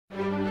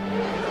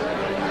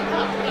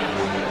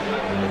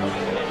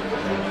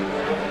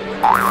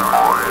Hello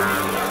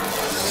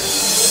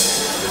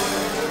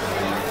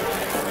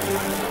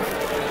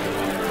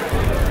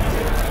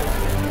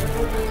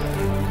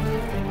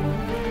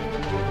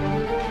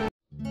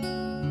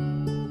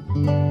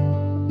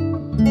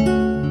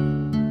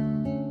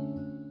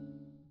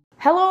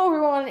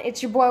everyone,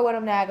 it's your boy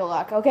Wenham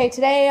Nagaluk. Okay,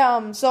 today,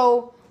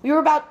 so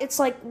it's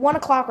like 1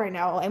 o'clock right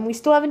now, and we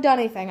still haven't done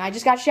anything. I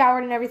just got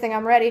showered and everything.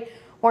 I'm ready,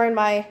 wearing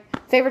my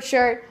favorite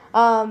shirt.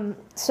 We're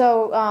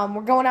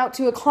going out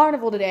to a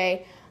carnival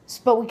today,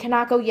 but we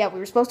cannot go yet. We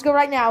were supposed to go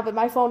right now, but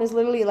my phone is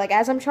literally, like,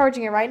 as I'm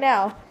charging it right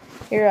now,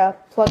 you're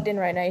plugged in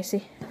right now, you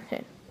see?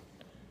 Okay.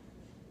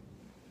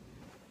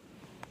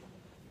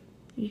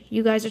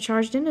 You guys are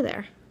charged into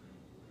there.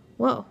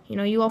 Whoa,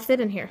 you all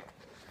fit in here.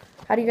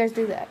 How do you guys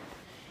do that?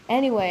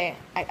 Anyway,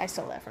 I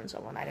stole that from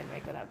someone. I didn't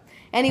make that up.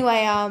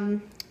 Anyway, I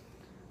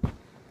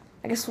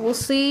guess we'll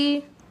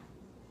see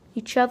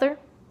each other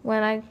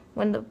when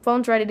the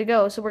phone's ready to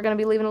go. So we're gonna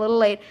be leaving a little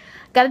late.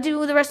 Got to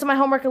do the rest of my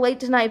homework late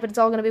tonight, but it's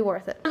all gonna be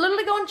worth it. We're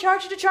literally going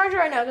charger to charger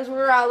right now because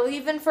we're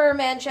leaving for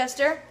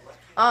Manchester.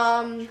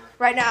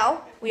 Right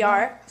now we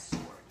are,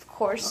 of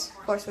course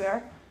we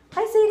are.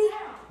 Hi, Sadie.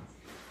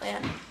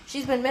 Yeah,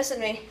 she's been missing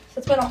me.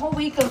 It's been a whole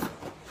week of.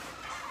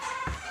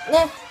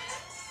 Well.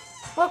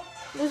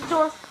 There's the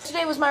door.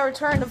 Today was my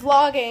return to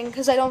vlogging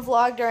because I don't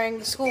vlog during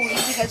the school week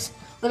because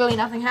literally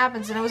nothing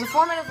happens, and it was a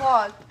 4-minute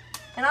vlog.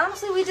 And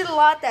honestly, we did a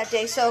lot that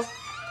day, so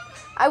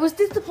I was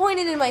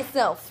disappointed in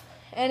myself.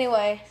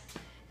 Anyway,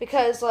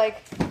 because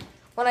like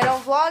when I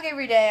don't vlog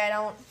every day, I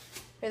don't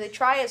really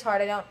try as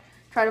hard. I don't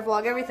try to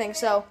vlog everything,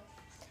 so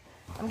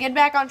I'm getting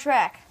back on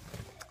track.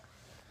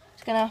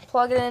 Just gonna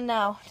plug it in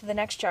now to the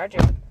next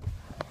charger.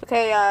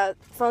 Okay,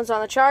 phone's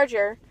on the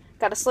charger.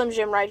 Got a Slim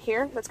Jim right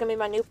here. That's gonna be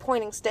my new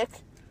pointing stick.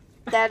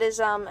 That is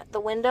the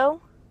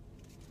window.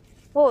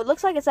 Whoa, it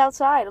looks like it's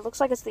outside. It looks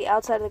like it's the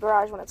outside of the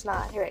garage when it's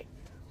not. Here, wait.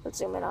 Let's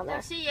zoom in on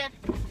there. See ya.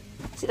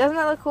 See, doesn't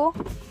that look cool?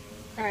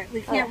 Alright,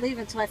 we can't leave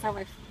until I find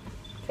my.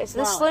 Okay, so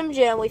this Slim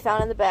Jim we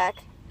found in the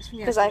back.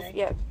 Because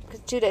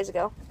because 2 days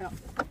ago. Oh.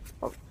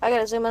 Oh, I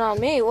gotta zoom in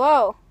on me.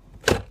 Whoa.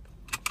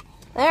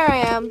 There I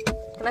am.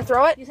 Can I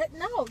throw it? You said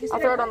no. You said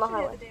I'll throw it on the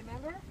highway.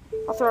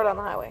 I'll throw it on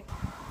the highway.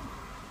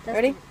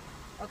 Ready?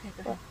 Okay,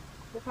 go ahead.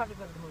 We'll probably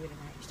go to the movie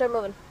tonight. Start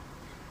moving.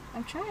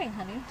 I'm trying,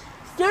 honey.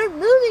 Start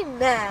moving,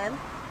 man.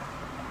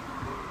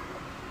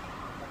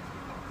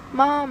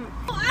 Mom.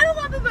 Oh, I don't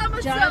want to be by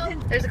myself. Jonathan.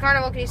 There's a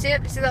carnival. Can you see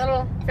it? You see that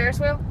little Ferris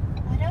wheel?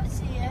 I don't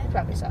see it. You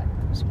probably saw it.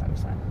 You probably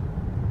saw it.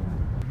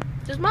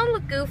 Does Mom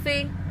look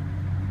goofy?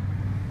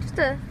 Just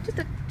a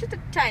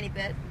tiny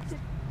bit. Just a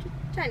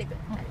tiny bit.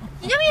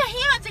 You give me your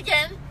hands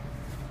again.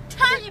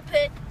 Tiny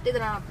bit. Did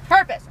it on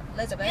purpose,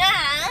 Elizabeth.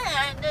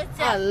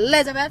 Yeah,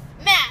 Elizabeth.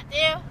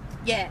 Matthew.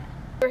 Yeah.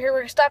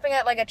 We're stopping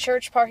at like a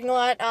church parking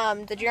lot,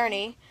 the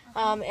Journey,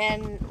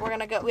 and we're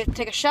gonna go. We have to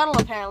take a shuttle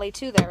apparently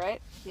to there,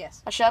 right?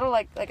 Yes. A shuttle,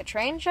 like a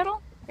train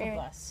shuttle? A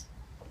bus.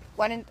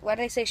 Why did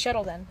I say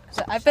shuttle then? 'Cause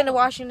I've been to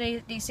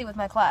Washington D.C. with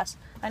my class.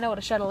 I know what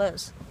a shuttle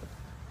is.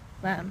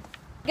 I'm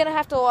gonna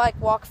have to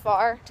like walk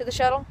far to the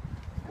shuttle.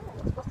 Oh,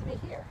 it's supposed to be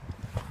here.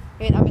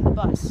 I mean the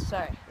bus.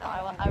 Sorry, no,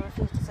 I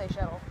refuse to say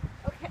shuttle.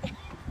 Okay.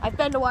 I've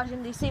been to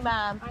Washington D.C.,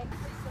 Mom.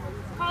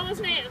 Call his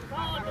name.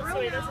 Call him so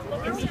he doesn't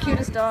look at He's the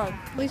cutest dog.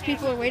 These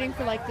people are waiting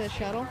for like the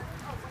shuttle.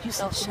 You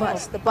said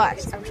the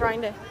bus. I'm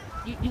trying to.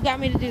 You got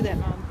me to do that,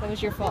 Mom. That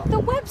was your fault. The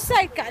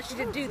website got you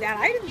to do that.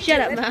 I didn't. Shut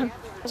up, Mom.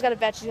 I was gonna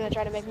bet she's gonna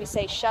try to make me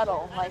say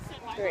shuttle like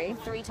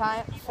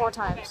 4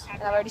 times,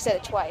 and I've already said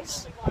it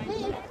twice.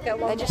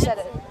 I just said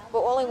it,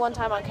 but only 1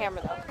 time on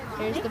camera though.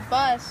 Here's the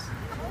bus.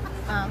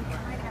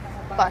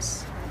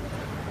 Bus.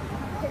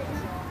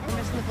 We're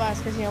missing the bus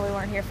because we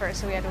weren't here first,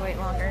 so we had to wait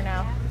longer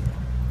now.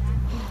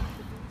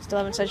 Still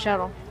haven't said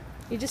shuttle.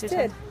 You just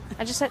did.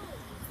 I just said.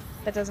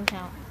 That doesn't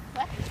count.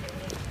 What?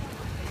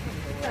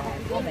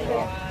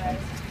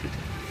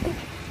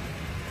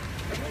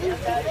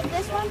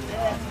 This one?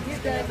 You're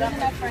good. There's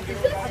enough right there.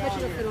 I bet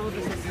you look at all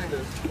this at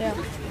time. Yeah.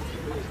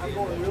 I'm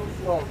going real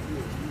slow.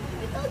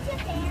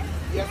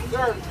 Yes,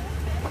 sir.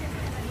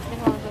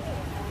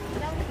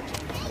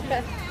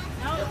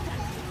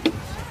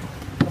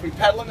 I'll be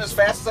pedaling as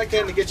fast as I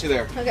can to get you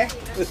there. Okay.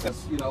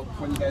 You know,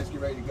 when you guys get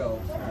ready to go.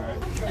 All right.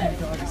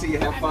 I can see you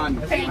have fun.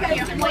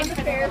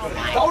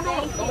 Oh, no.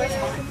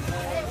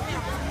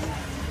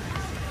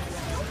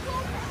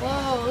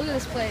 Whoa! Look at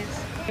this place.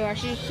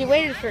 She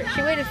waited for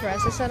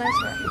us. It's so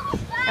nice of her.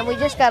 And we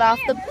just got off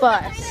the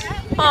bus.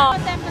 Oh.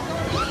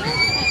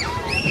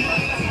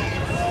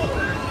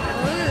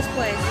 Look at this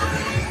place.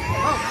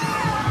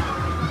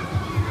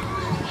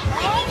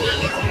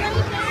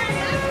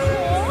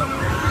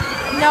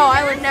 No,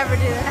 I would never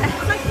do that.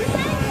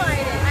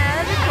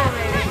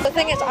 The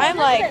thing is, I'm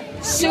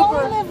like super. You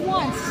only live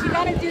once. You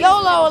gotta do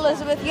YOLO,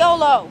 Elizabeth,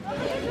 YOLO.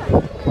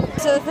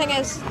 So the thing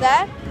is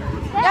that.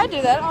 Yeah, I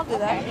do that. I'll do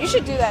that. You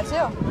should do that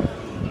too.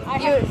 I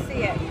have to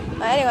see it.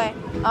 Anyway,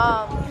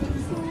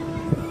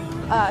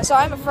 so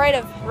I'm afraid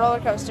of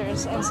roller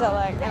coasters, and so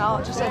like,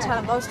 and just a ton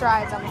of most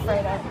rides I'm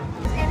afraid of.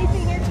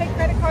 Anything here, take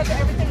credit cards, or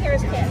everything here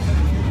is cash.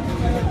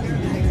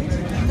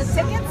 The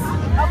tickets?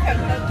 Okay,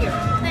 thank you.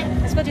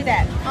 Let's go do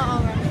that.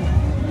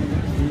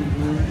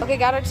 Okay,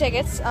 got our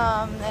tickets,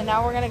 and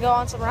now we're gonna go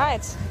on some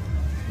rides.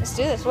 Let's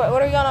do this. What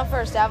are we going on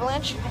first?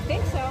 Avalanche? I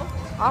think so.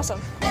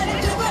 Awesome.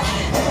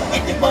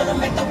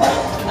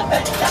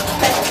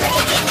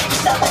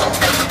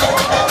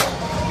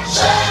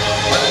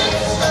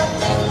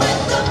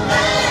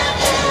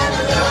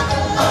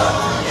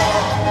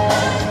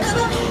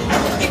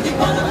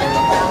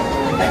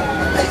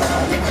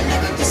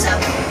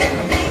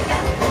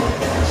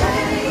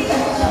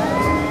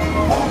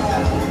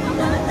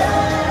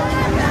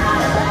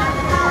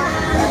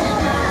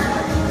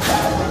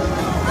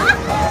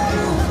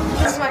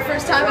 This is my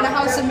first time in a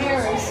house of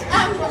mirrors.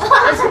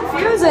 It's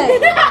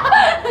confusing.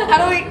 How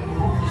do we?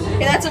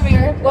 Okay, that's a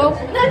mirror. Whoa.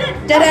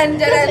 Dead end,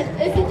 dead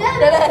end. Is it dead?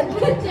 Dead end.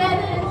 Dead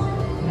end.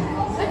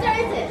 What time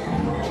is it?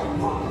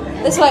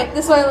 This way,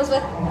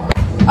 Elizabeth.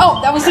 Oh,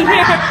 that was a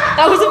mirror.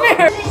 That was a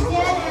mirror.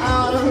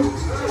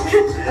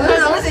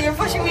 Elizabeth, you're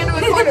pushing me into a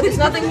corner. There's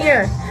nothing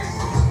here.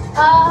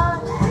 How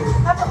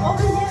about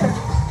over there?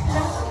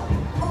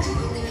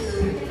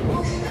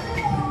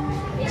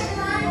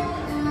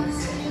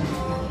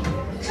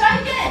 Try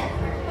again.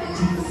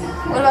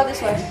 What about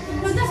this way?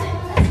 Who's this?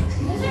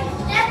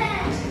 Dead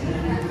end.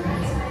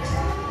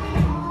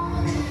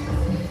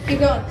 Keep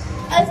going.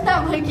 It's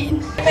not working.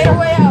 Made our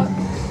way out.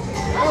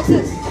 What's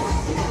this?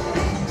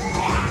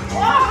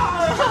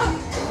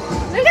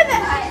 Look at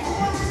that.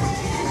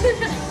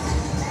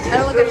 I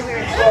don't look at the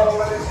mirror. Oh,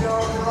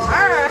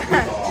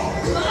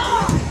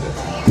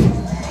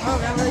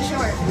 I'm really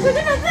short.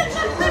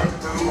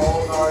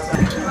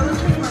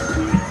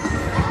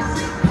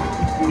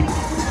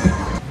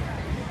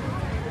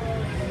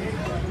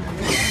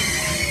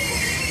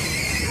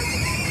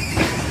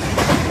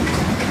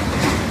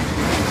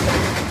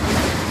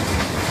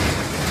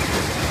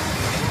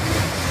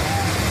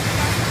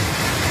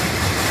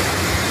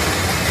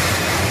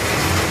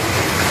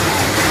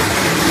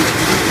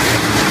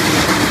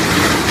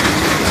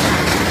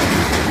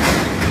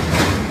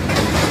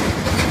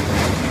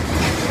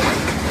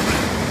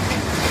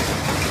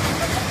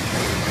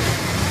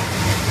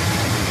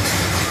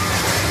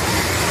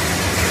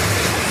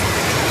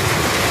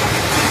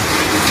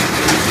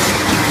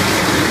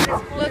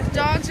 Look,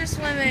 dogs are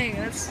swimming.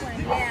 That's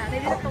Yeah, they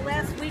did it the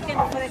last weekend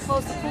before they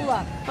closed the pool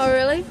up. Oh,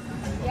 really?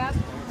 Yep.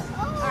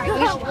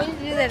 We should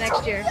do that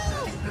next year.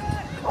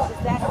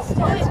 That's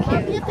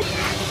cute.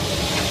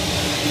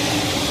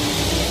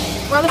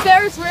 We're on the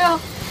Ferris wheel.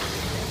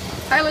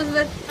 Hi,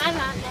 Elizabeth. I'm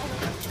not.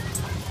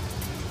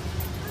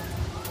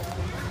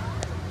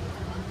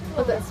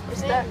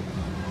 What's that?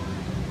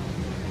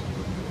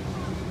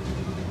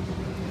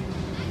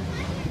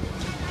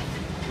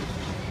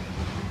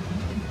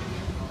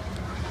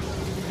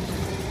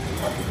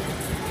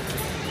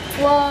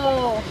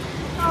 Whoa.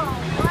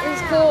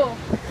 This is cool.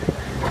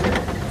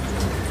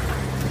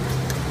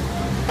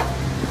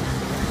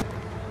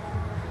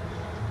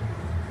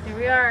 Here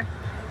we are.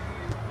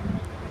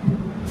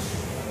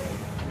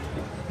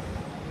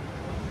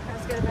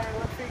 Let's get a better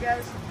look for you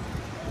guys.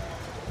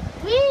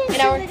 And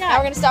now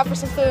we're gonna stop for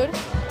some food.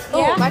 Ooh,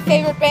 Yeah? my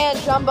favorite band,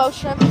 Jumbo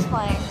Shrimp, is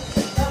playing.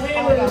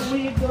 Oh my gosh.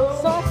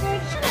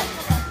 Sausage?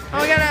 Oh,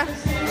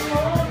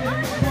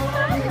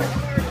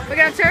 we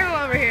got a turtle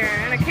over here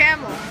and a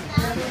camel.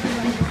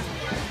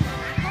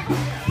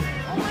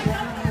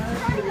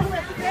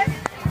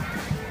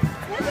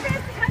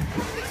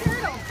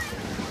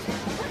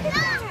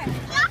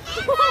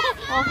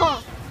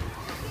 Uh-huh.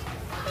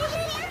 He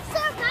can't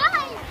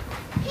survive.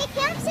 He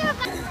can't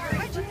survive.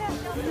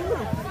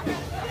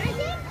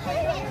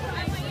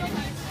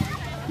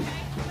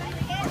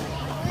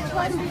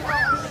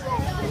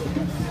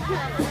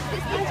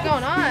 What's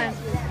going on?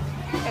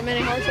 Got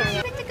many horses over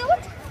there.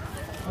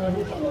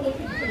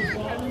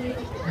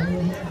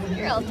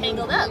 You're all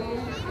tangled up.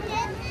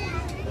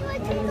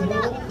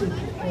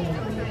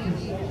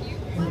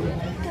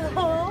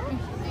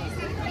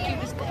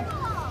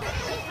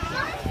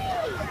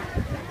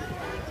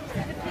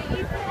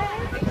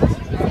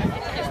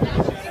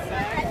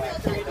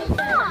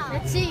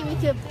 Let's see, we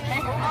could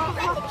pet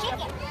the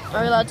chicken.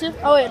 Are we allowed to?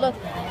 Oh wait, look.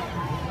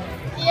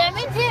 Yeah,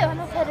 me too. I'm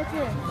gonna pet it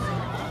too.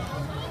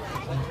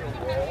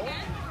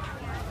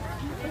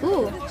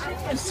 Ooh,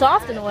 it's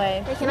soft in a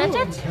way. Hey, can I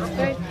touch?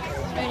 Very,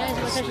 very nice. I'm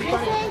gonna touch your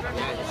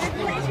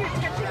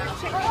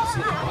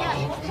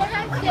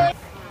butt.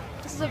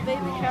 This is a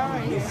baby cow.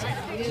 We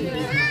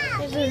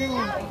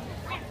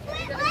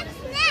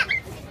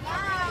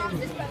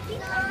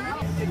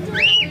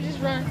just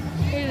run.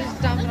 We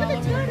just dump it all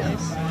over the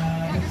place.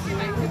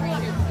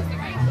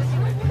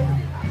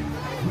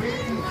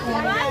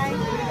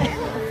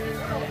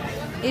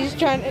 He's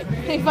trying.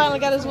 He finally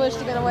got his wish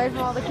to get away from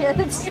all the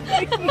kids.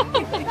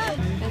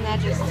 And that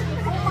just. Oh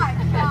my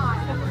god.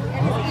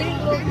 And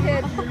this little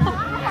kid.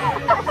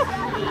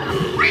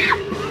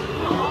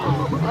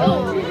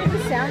 Oh, did you hear the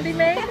sound he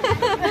made?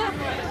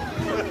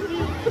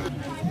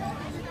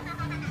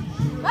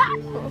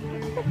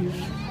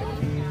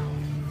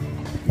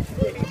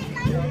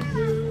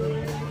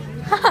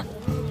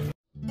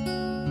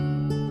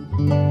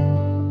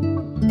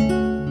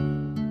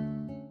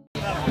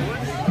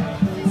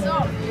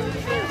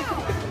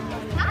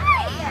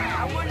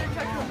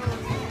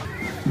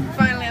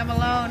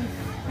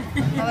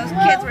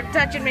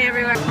 touching me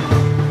everywhere. Down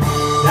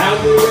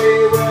the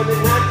way where the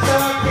nights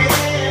are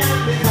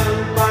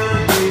become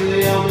fine,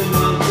 really on the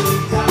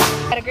mountaintop.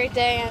 Had a great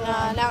day,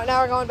 and now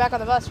we're going back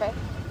on the bus, right?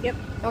 Yep.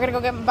 And we're gonna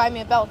go buy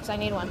me a belt because I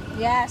need one.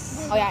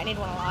 Yes. Oh yeah, I need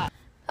one a lot.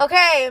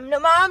 Okay,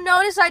 Mom,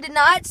 notice I did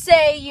not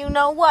say you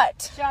know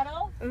what.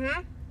 Shuttle.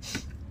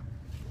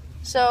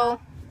 So,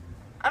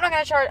 I'm not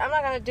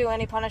gonna do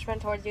any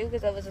punishment towards you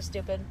because that was a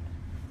stupid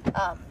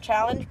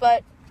challenge.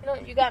 But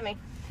you got me.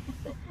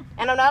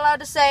 And I'm not allowed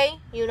to say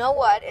you know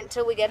what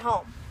until we get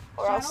home,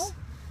 or else.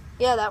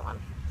 Yeah, that one.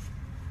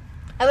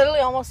 I literally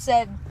almost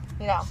said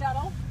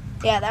Shuttle.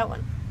 Yeah, that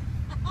one.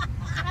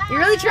 You're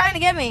really trying to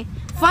get me.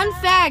 Fun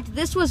fact: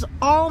 this was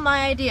all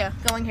my idea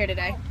going here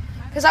today,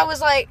 because I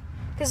was like.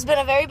 It's been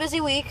a very busy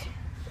week.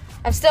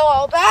 I'm still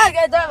all trying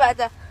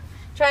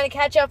to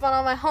catch up on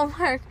all my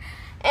homework,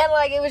 and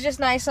like it was just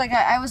nice. Like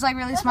I was like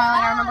really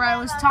smiling. I remember I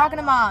was talking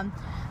to Mom.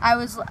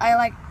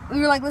 We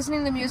were like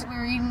listening to music. We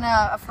were eating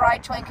a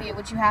fried Twinkie,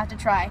 which you have to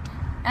try.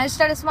 And I just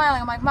started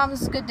smiling. I'm like, Mom,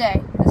 this is a good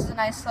day. This is a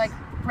nice like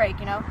break,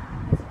 It's a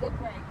good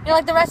break.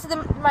 Like the rest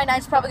of my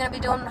night's probably gonna be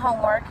doing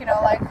homework,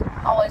 like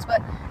always.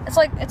 But it's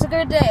a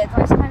good day. It's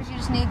like sometimes you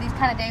just need these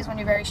kind of days when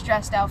you're very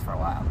stressed out for a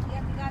while.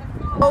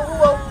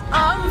 Oh,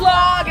 I'm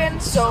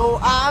vlogging, so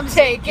I'm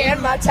taking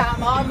my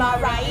time on my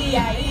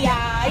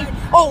ride.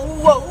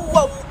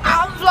 Oh,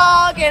 I'm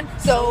vlogging,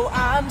 so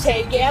I'm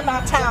taking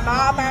my time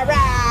on my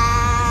ride.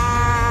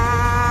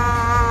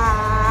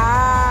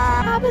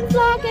 I've been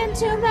vlogging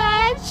too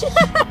much.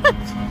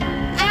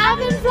 I've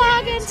been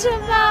vlogging too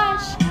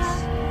much.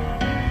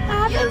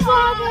 I've been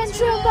vlogging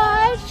too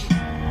much.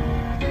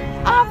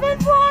 I've been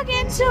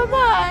vlogging too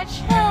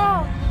much.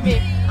 Help me.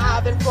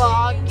 I've been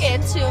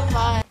vlogging too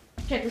much.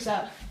 Check this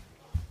out.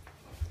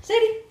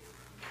 Sadie.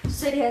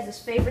 Sadie has his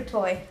favorite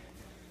toy.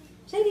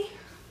 Sadie.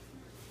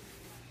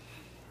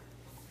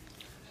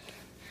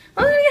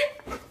 I'm gonna get.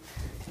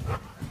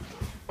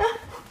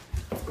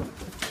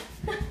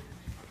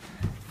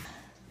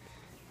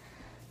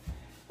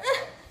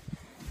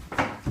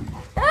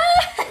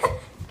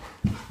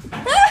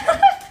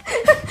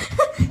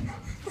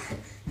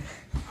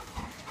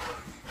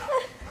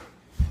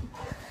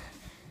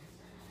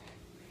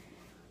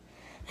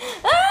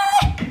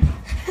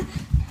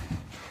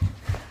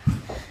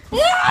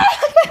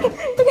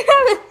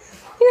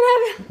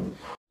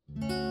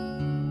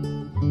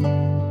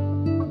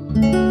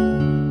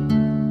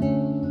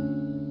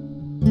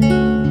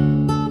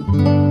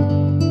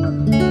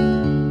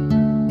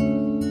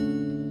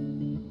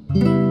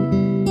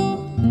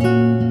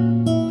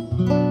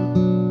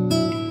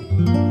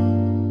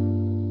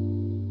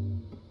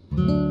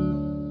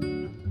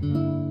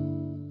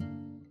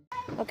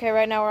 Okay,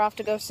 right now we're off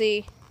to go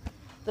see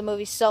the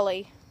movie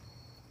Sully.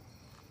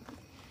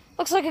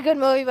 Looks like a good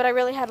movie, but I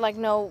really had like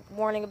no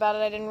warning about it.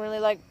 I didn't really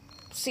like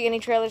see any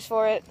trailers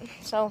for it.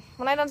 So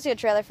when I don't see a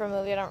trailer for a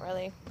movie, I don't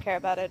really care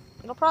about it.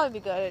 It'll probably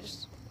be good.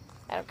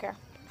 I don't care.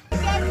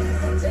 If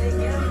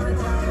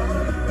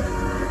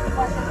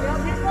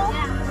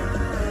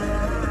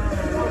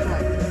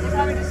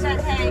I would have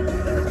said, hey,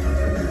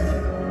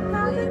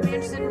 will you be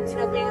interested in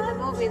being in the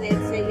movie?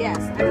 They'd say yes.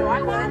 I know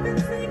I would. I've been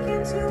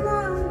thinking too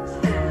much.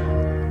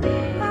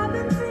 I've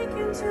been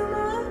thinking too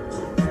much.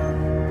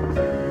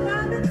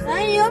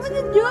 Hey, open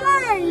the door.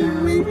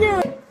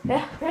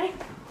 Yeah, ready?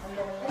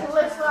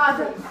 Let's go out.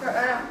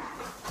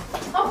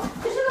 Oh,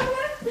 did you look at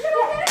it? Did you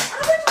look at it?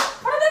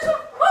 On this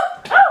one.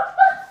 Oh.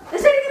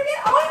 Is it gonna get?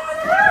 Oh.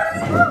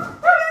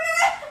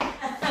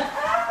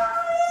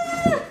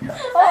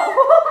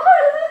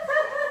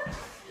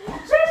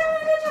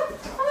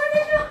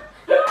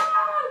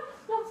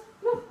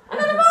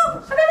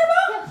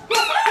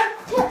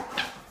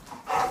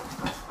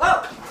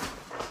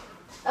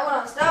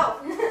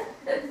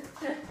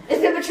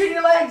 Between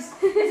your legs.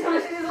 She's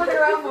looking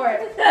around for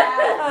it.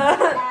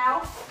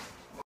 Ow.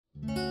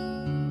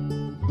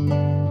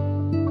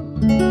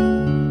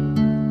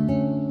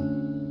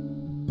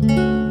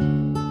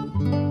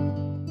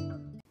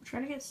 I'm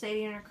trying to get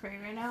Sadie in her crate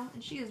right now,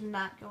 and she is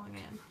not going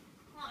in.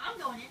 Well, I'm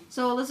going in.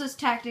 So Elizabeth's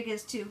tactic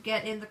is to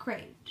get in the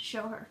crate to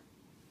show her.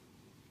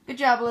 Good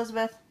job,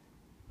 Elizabeth.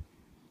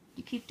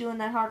 You keep doing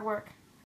that hard work.